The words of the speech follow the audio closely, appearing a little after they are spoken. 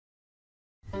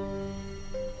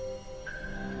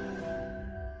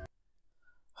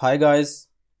Hi guys,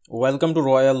 welcome to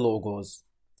Royal Logos.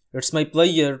 It's my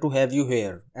pleasure to have you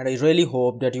here and I really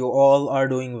hope that you all are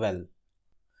doing well.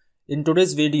 In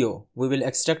today's video, we will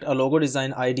extract a logo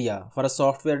design idea for a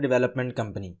software development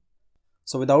company.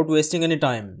 So without wasting any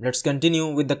time, let's continue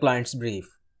with the client's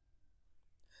brief.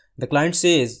 The client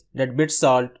says that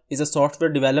BitSalt is a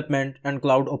software development and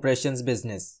cloud operations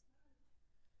business.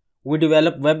 We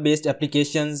develop web-based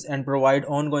applications and provide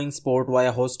ongoing support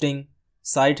via hosting,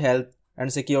 site health,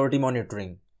 and security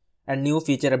monitoring, and new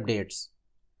feature updates.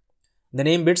 The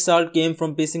name BitSalt came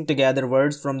from piecing together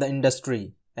words from the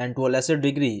industry and to a lesser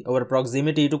degree our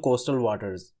proximity to coastal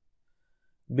waters.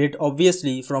 Bit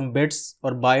obviously from bits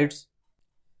or bytes,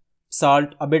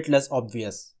 salt a bit less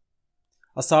obvious.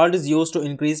 A salt is used to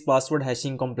increase password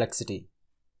hashing complexity.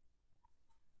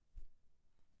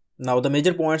 Now the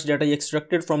major points that I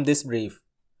extracted from this brief.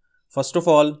 First of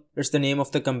all, it's the name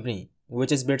of the company,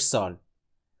 which is BitSalt.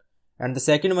 And the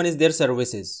second one is their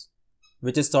services,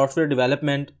 which is software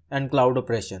development and cloud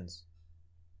operations.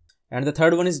 And the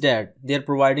third one is that they are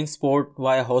providing support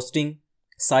via hosting,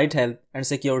 site health, and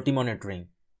security monitoring.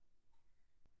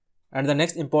 And the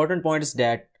next important point is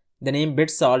that the name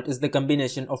BitSalt is the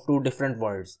combination of two different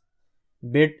words.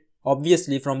 Bit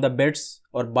obviously from the bits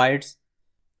or bytes,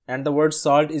 and the word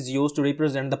salt is used to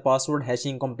represent the password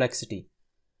hashing complexity.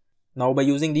 Now by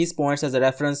using these points as a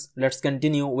reference, let's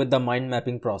continue with the mind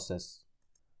mapping process.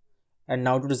 And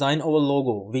now to design our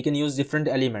logo, we can use different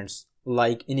elements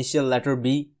like initial letter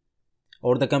B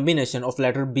or the combination of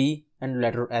letter B and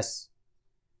letter S.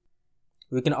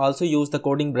 We can also use the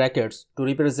coding brackets to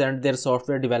represent their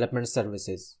software development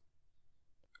services.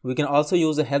 We can also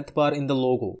use a health bar in the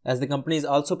logo as the company is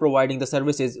also providing the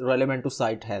services relevant to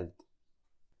site health.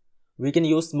 We can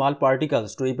use small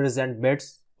particles to represent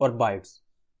bits or bytes.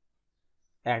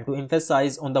 And to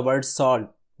emphasize on the word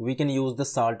salt, we can use the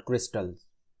salt crystals.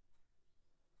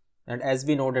 And as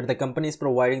we know that the company is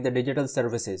providing the digital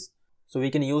services, so we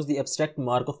can use the abstract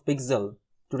mark of pixel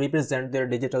to represent their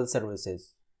digital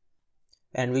services.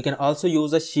 And we can also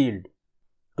use a shield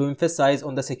to emphasize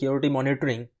on the security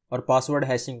monitoring or password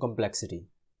hashing complexity.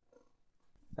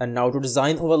 And now to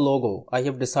design our logo, I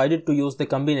have decided to use the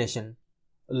combination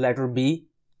letter B,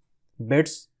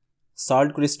 bits,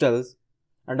 salt crystals,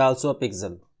 and also a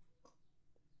pixel.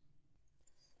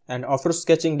 And after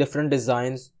sketching different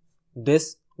designs,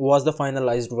 this was the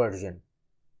finalized version.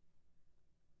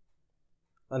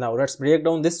 And now let's break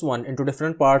down this one into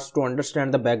different parts to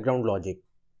understand the background logic.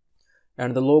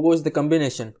 And the logo is the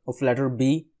combination of letter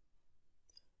B,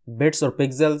 bits or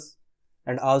pixels,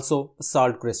 and also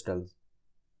salt crystals.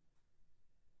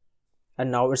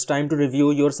 And now it's time to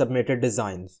review your submitted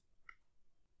designs.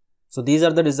 So these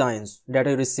are the designs that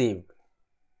I received.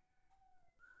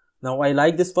 Now I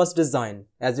like this first design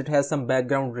as it has some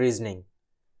background reasoning,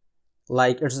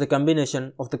 like it's the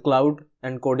combination of the cloud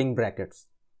and coding brackets.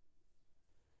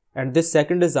 And this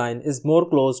second design is more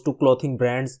close to clothing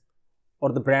brands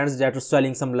or the brands that are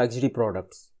selling some luxury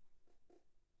products.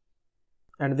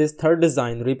 And this third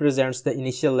design represents the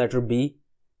initial letter B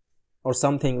or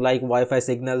something like Wi-Fi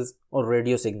signals or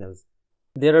radio signals.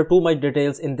 There are too much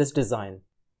details in this design.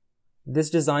 This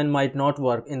design might not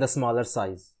work in the smaller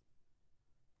size.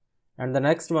 And the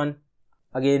next one,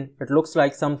 again, it looks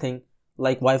like something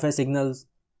like Wi-Fi signals,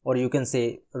 or you can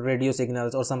say radio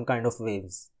signals or some kind of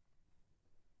waves.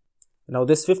 Now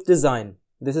this fifth design,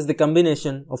 this is the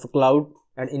combination of a cloud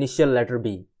and initial letter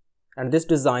B. And this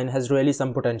design has really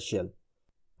some potential.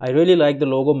 I really like the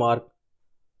logo mark,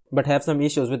 but have some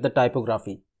issues with the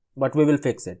typography, but we will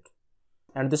fix it.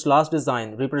 And this last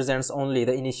design represents only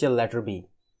the initial letter B.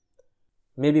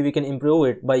 Maybe we can improve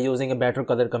it by using a better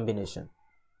color combination.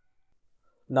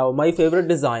 Now my favorite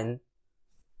design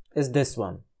is this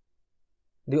one.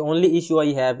 The only issue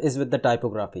I have is with the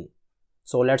typography.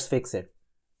 So let's fix it.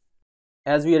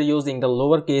 As we are using the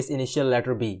lowercase initial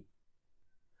letter B,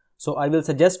 so I will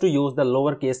suggest to use the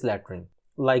lowercase lettering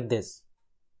like this.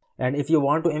 And if you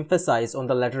want to emphasize on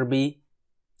the letter B,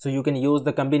 so you can use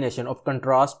the combination of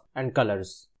contrast and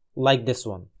colors like this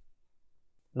one.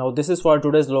 Now this is for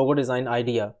today's logo design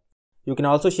idea. You can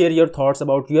also share your thoughts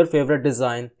about your favorite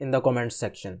design in the comments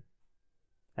section.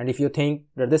 And if you think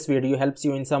that this video helps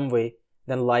you in some way,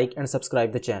 then like and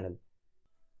subscribe the channel.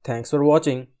 Thanks for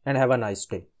watching and have a nice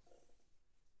day.